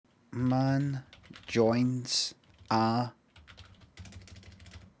man joins a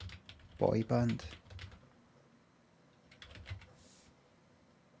boy band.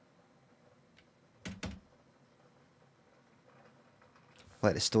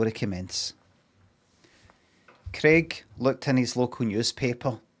 Let the story commence. Craig looked in his local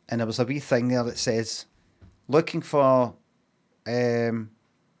newspaper and there was a wee thing there that says, looking for young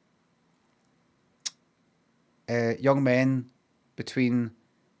men between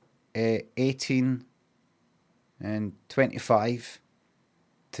 18 and 25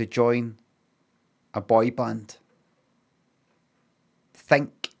 to join a boy band.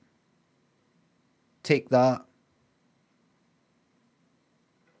 Think. Take that.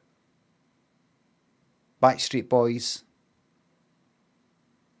 Backstreet Boys.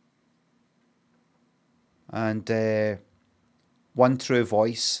 And One True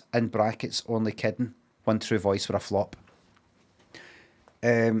Voice, in brackets, only kidding. One True Voice were a flop.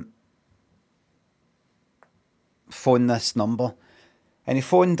 Phone this number. And he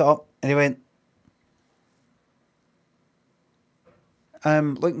phoned up and he went,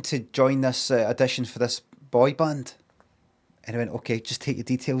 I'm looking to join this audition for this boy band. And I went, okay, just take your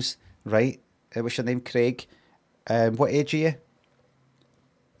details. Right. What's your name? Craig. What age are you?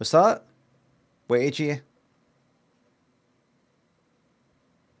 What's that? What age are you?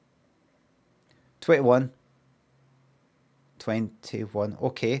 21. 21.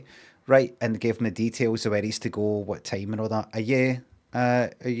 Okay. Right. And gave him the details of where he's to go, what time and all that. Are you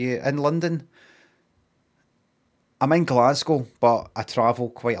in London? I'm in Glasgow, but I travel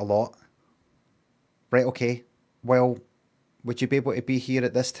quite a lot. Right, okay. Well, would you be able to be here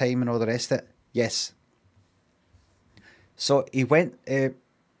at this time and all the rest of it? Yes. So he went,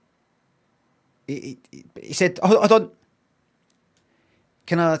 he said, hold on.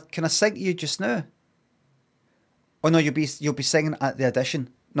 Can I sing to you just now? Oh no, you'll be singing at the audition.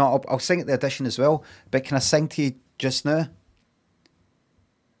 No, I'll sing at the audition as well. But can I sing to you just now?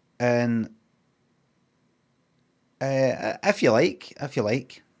 And if you like,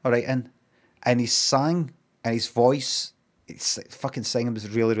 all right. And he sang, and his voice, it's fucking singing was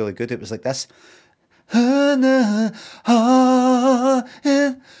really, really good. It was like this. And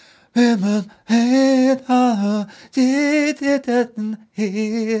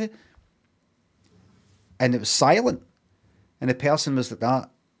it was silent, and the person was like that.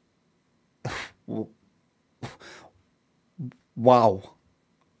 Wow.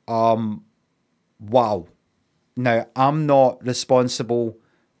 Wow. Now, I'm not responsible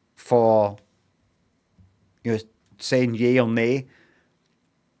for, saying yay or nay,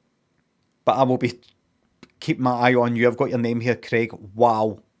 but I will be keeping my eye on you. I've got your name here, Craig.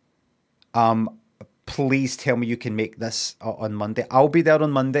 Wow. Please tell me you can make this on Monday. I'll be there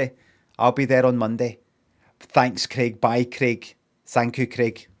on Monday. Thanks, Craig. Bye, Craig. Thank you,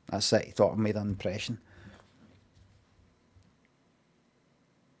 Craig. That's it. He thought I made an impression.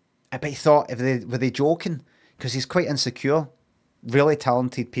 I bet he thought, were they joking? Because he's quite insecure. Really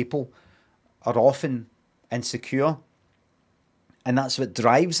talented people are often insecure. And that's what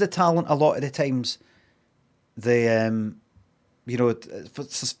drives the talent a lot of the times. The,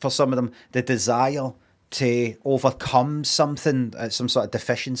 for some of them, the desire to overcome something, some sort of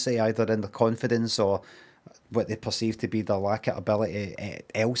deficiency, either in their confidence or what they perceive to be their lack of ability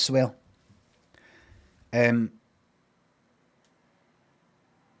elsewhere.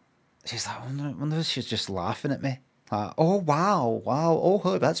 She's like, I wonder if she's just laughing at me. Like, oh, wow,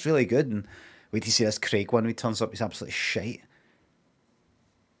 oh, that's really good. And wait till you see this Craig one, he turns up, he's absolutely shite.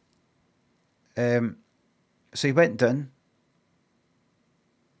 So he went down,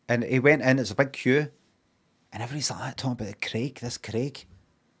 and he went in, it's a big queue, and everybody's like, talking about this Craig.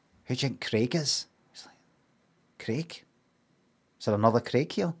 Who do you think Craig is? He's like, Craig? Is there another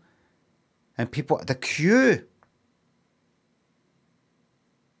Craig here? And people, the queue.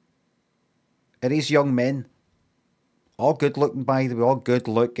 And these young men, all good looking by the way, all good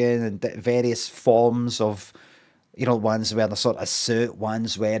looking, and various forms of, one's wearing a sort of suit,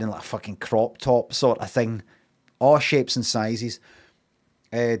 one's wearing like a fucking crop top sort of thing. All shapes and sizes.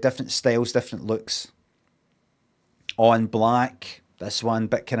 Different styles, different looks. All in black. This one,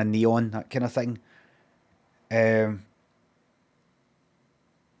 bit kind of neon, that kind of thing. We're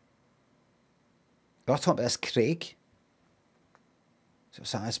talking about this Craig.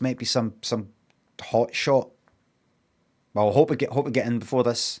 So this might be some hot shot. Well, I hope we get in before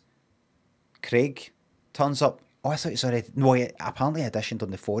this Craig turns up. Oh, I thought he's already... No, he apparently auditioned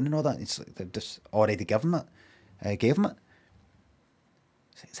on the phone and all that. It's like they've just already gave him it.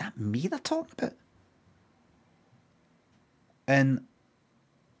 Is that me they're talking about? And...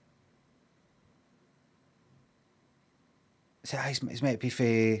 So he's might be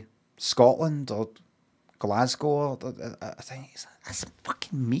for Scotland or Glasgow. Or, I think that's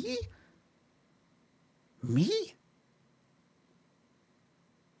fucking me. Me?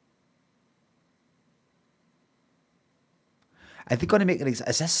 Are they going to make it?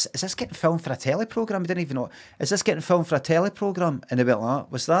 Is this getting filmed for a telly program? I didn't even know. Is this getting filmed for a telly program? And they went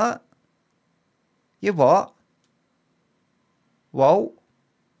like, "Was that? You what? Whoa?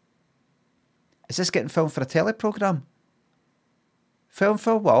 Is this getting filmed for a telly program? Film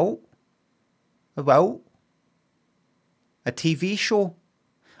for what? What? A TV show?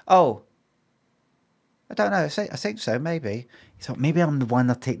 Oh, I don't know. I think so. Maybe he thought maybe I'm the one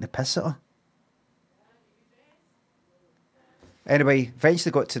they're taking the piss at her. Anyway,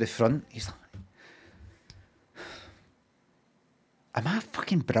 eventually got to the front. He's like, am I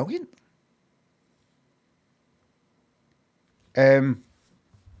fucking brilliant? So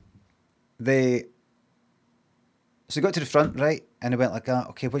he got to the front, right? And he went like that,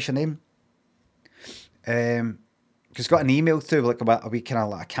 okay, what's your name? Because got an email through like about a wee kind of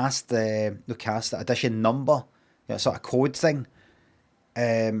like a cast, audition number, sort of code thing.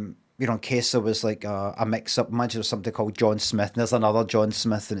 In case there was like a mix-up. Imagine there's somebody called John Smith, and there's another John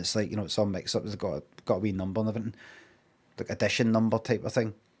Smith, and it's like, it's all mixed up. It's got a wee number and everything, like audition number type of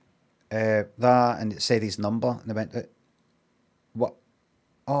thing. That, and it said his number, and they went, what?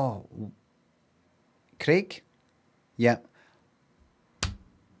 Oh, Craig? Yeah.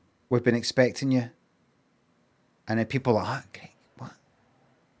 We've been expecting you. And then people are like, Craig, what?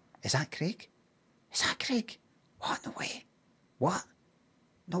 Is that Craig? Is that Craig? What? No way. What?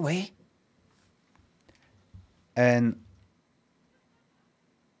 No way. And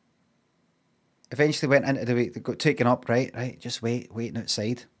eventually went into the way, they got taken up, right, just waiting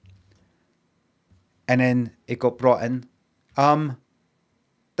outside. And then it got brought in.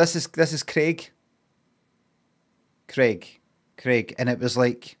 This is Craig. Craig. And it was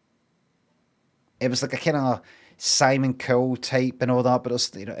like a kind of Simon Cowell type and all that, but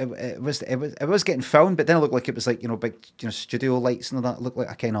it was getting filmed, but then it looked like it was like, big, studio lights and all that. It looked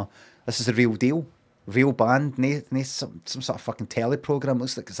like a kind of, this is the real deal, real band, some sort of fucking telly program.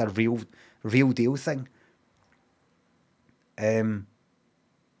 Looks like it's a real deal thing. And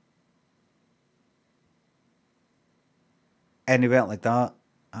he went like that,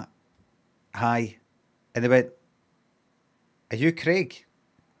 hi, and they went, are you Craig?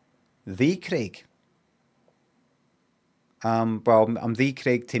 The Craig? Well, I'm the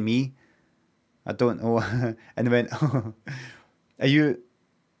Craig to me. I don't know. And they went, oh, are you...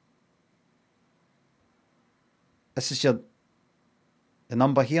 This is the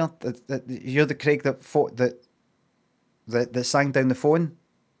number here? You're the Craig that sang down the phone?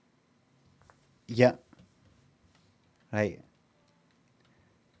 Yeah. Right.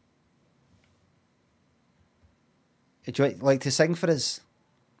 Would you like to sing for us?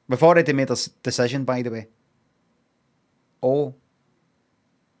 We've already made a decision, by the way. Oh.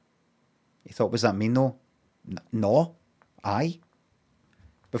 You thought, was that me? No. No. Aye.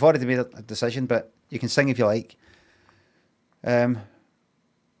 We've already made a decision, but you can sing if you like. Right.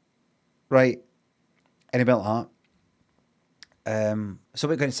 Any bit like that. So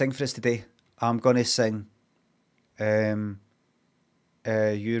we're going to sing for us today. I'm going to sing You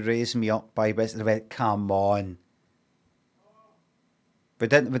Raise Me Up by Westlife. Come on. We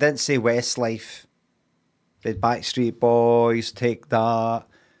didn't say Westlife. The Backstreet Boys, Take That.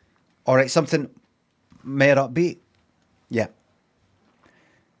 Alright, something more upbeat. Yeah.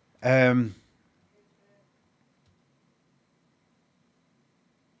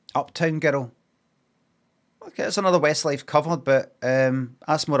 Uptown Girl. Okay, it's another Westlife cover, but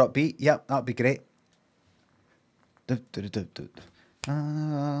that's more upbeat. Yep, that'd be great.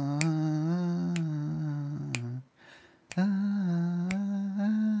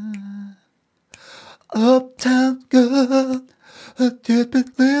 Uptown girl, you've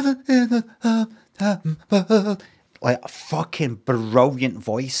been living in an uptown world. Like a fucking brilliant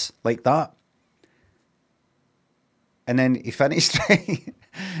voice like that. And then he finished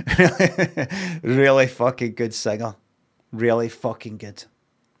really fucking good singer. Really fucking good.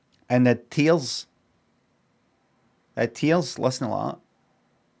 And the tears, listen to that.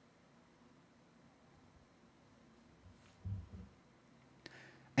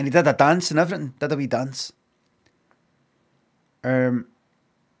 And he did a dance and everything. Did a wee dance. And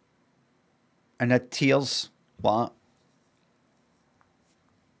the tears, like that.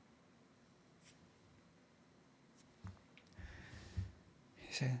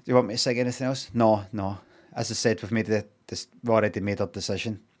 Do you want me to sing anything else? No. As I said, we've already made our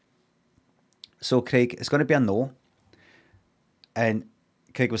decision. So Craig, it's going to be a no. And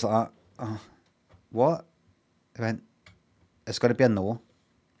Craig was like, oh, what? I went, it's going to be a no.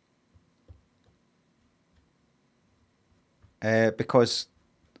 because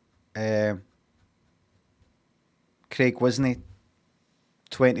Craig wasn't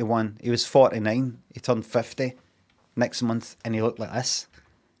 21. He was 49. He turned 50 next month, and he looked like this.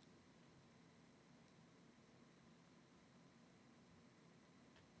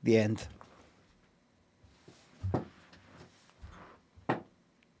 The end.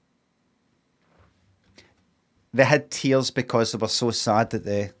 They had tears because they were so sad that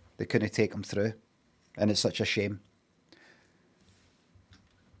they couldn't take him through. And it's such a shame.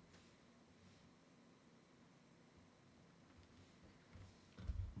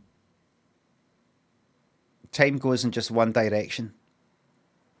 Time goes in just one direction.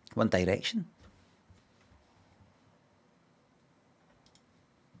 One direction?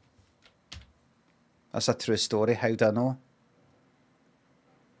 That's a true story. How do I know?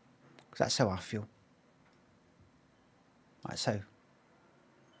 Because that's how I feel. That's how.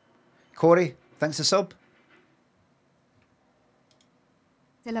 Corey, thanks for sub.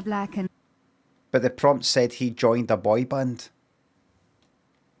 Still a black and... But the prompt said he joined a boy band.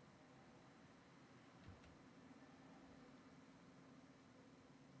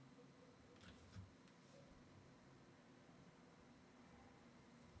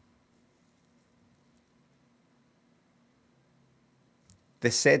 They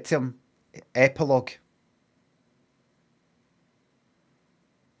said to him, epilogue.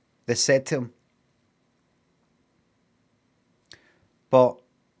 They said to him, but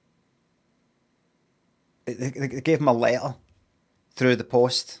they gave him a letter through the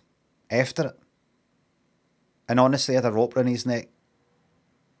post after it. And honestly, he had a rope around his neck.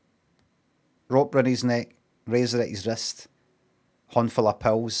 Rope around his neck, razor at his wrist, handful of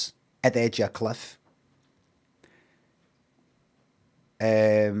pills at the edge of a cliff.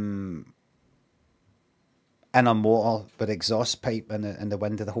 In a motor with exhaust pipe in the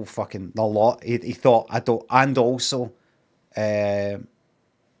window, the whole fucking, the lot. He thought, I don't, and also, the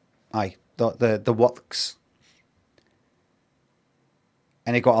works.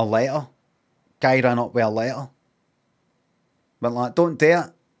 And he got a letter. Guy ran up with a letter. Went like, don't do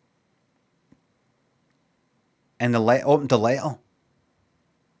it. And opened the letter.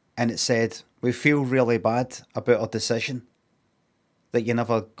 And it said, we feel really bad about our decision that you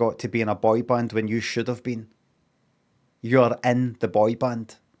never got to be in a boy band when you should have been. You're in the boy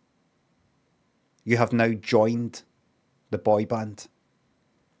band. You have now joined the boy band.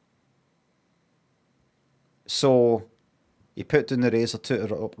 So, he put down the razor, took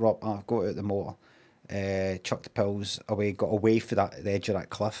it up, got out the motor, chucked the pills away, got away from the edge of that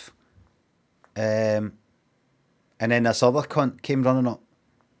cliff. And then this other cunt came running up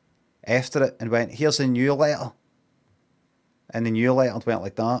after it and went, here's a new letter. And the new letter went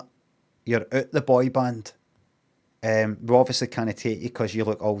like that. You're out the boy band. We obviously can't take you because you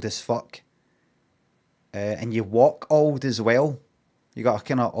look old as fuck. And you walk old as well. You got a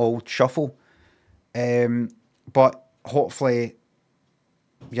kind of old shuffle. But hopefully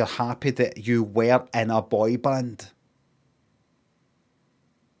you're happy that you were in a boy band.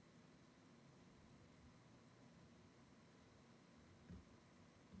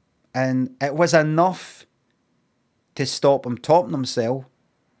 And it was enough to stop him topping himself.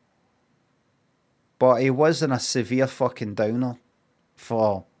 But he was in a severe fucking downer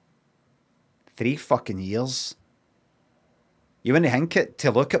for 3 fucking years. You wouldn't think it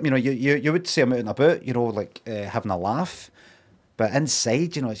to look at, you would see him out and about, like having a laugh. But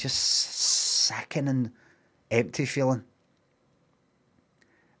inside, it's just sickening, empty feeling.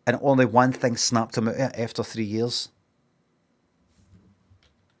 And only one thing snapped him out of it after 3 years.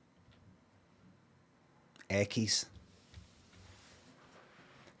 Eckies.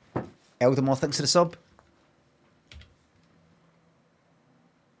 Eldemore, thanks for the sub.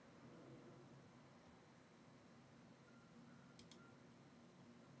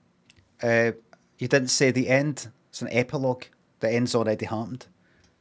 You didn't say the end. It's an epilogue. The end's already happened.